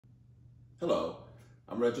Hello,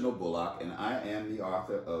 I'm Reginald Bullock, and I am the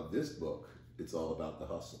author of this book, It's All About the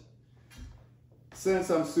Hustle. Since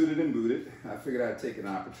I'm suited and booted, I figured I'd take an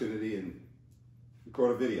opportunity and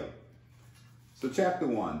record a video. So chapter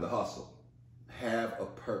 1, The Hustle. Have a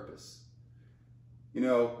purpose. You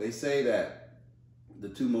know, they say that the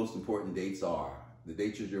two most important dates are the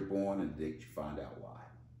date you're born and the date you find out why.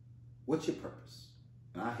 What's your purpose?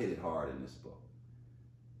 And I hit it hard in this book.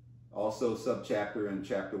 Also, subchapter in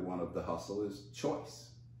chapter 1 of The Hustle is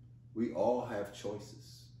choice. We all have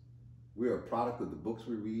choices. We are a product of the books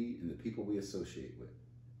we read and the people we associate with.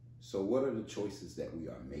 So what are the choices that we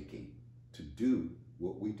are making to do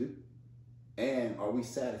what we do? And are we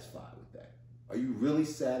satisfied with that? Are you really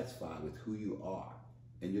satisfied with who you are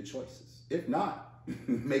and your choices? If not,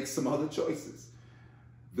 make some other choices.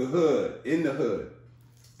 The hood, in the hood.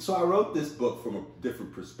 So I wrote this book from a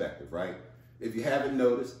different perspective, right? If you haven't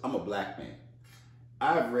noticed, I'm a black man.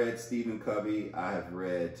 I've read Stephen Covey, I have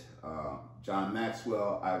read John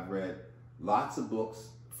Maxwell, I've read lots of books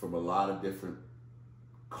from a lot of different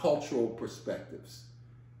cultural perspectives.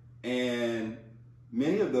 And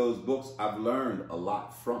many of those books I've learned a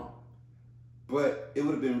lot from. But it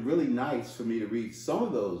would have been really nice for me to read some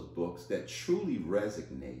of those books that truly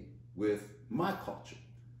resonate with my culture.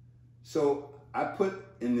 So I put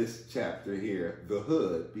in this chapter here, the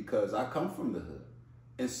hood, because I come from the hood,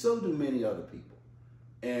 and so do many other people.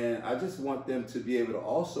 And I just want them to be able to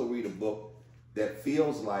also read a book that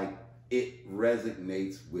feels like it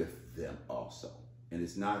resonates with them also. And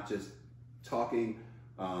it's not just talking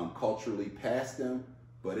culturally past them,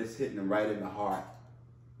 but it's hitting them right in the heart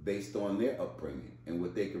based on their upbringing and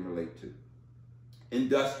what they can relate to.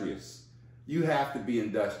 Industrious. You have to be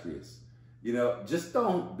industrious. You know, just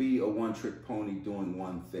don't be a one-trick pony doing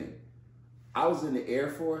one thing. I was in the Air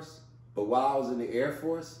Force, but while I was in the Air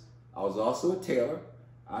Force, I was also a tailor.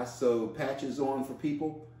 I sewed patches on for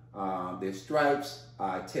people, their stripes.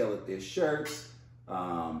 I tailored their shirts.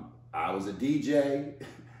 I was a DJ,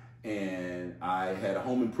 and I had a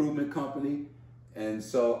home improvement company. And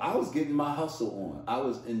so I was getting my hustle on. I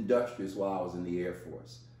was industrious while I was in the Air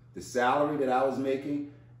Force. The salary that I was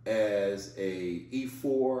making as a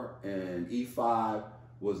E4 and E5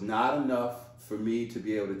 was not enough for me to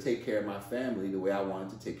be able to take care of my family the way I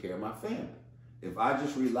wanted to take care of my family. If I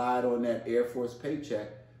just relied on that Air Force paycheck,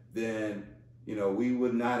 then, you know, we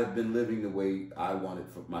would not have been living the way I wanted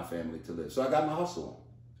for my family to live. So I got my hustle on,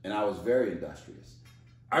 and I was very industrious.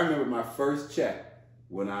 I remember my first check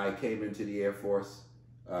when I came into the Air Force.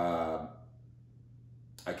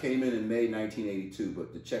 I came in May 1982,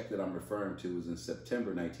 but the check that I'm referring to was in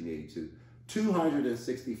September 1982.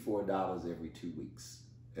 $264 every 2 weeks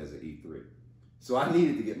as an E3. So I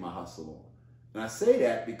needed to get my hustle on. And I say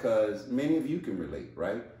that because many of you can relate,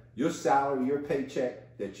 right? Your salary, your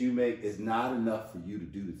paycheck that you make is not enough for you to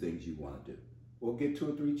do the things you want to do. Well, get 2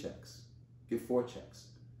 or 3 checks. Get 4 checks.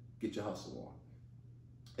 Get your hustle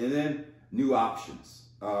on. And then new options.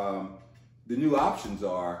 The new options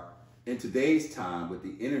are, in today's time with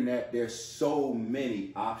the internet, there's so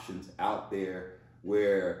many options out there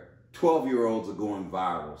where 12-year-olds are going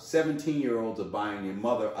viral. 17-year-olds are buying their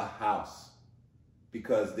mother a house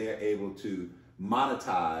because they're able to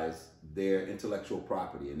monetize their intellectual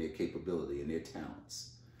property and their capability and their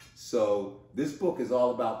talents. So this book is all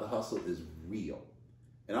about the hustle is real.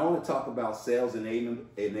 And I want to talk about sales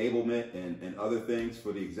enablement and other things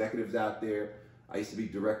for the executives out there. I used to be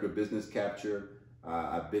director of business capture.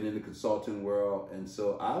 I've been in the consulting world, and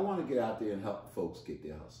so I want to get out there and help folks get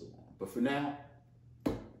their hustle on. But for now,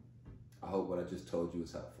 I hope what I just told you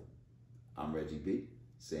is helpful. I'm Reggie B,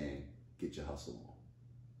 saying, get your hustle on.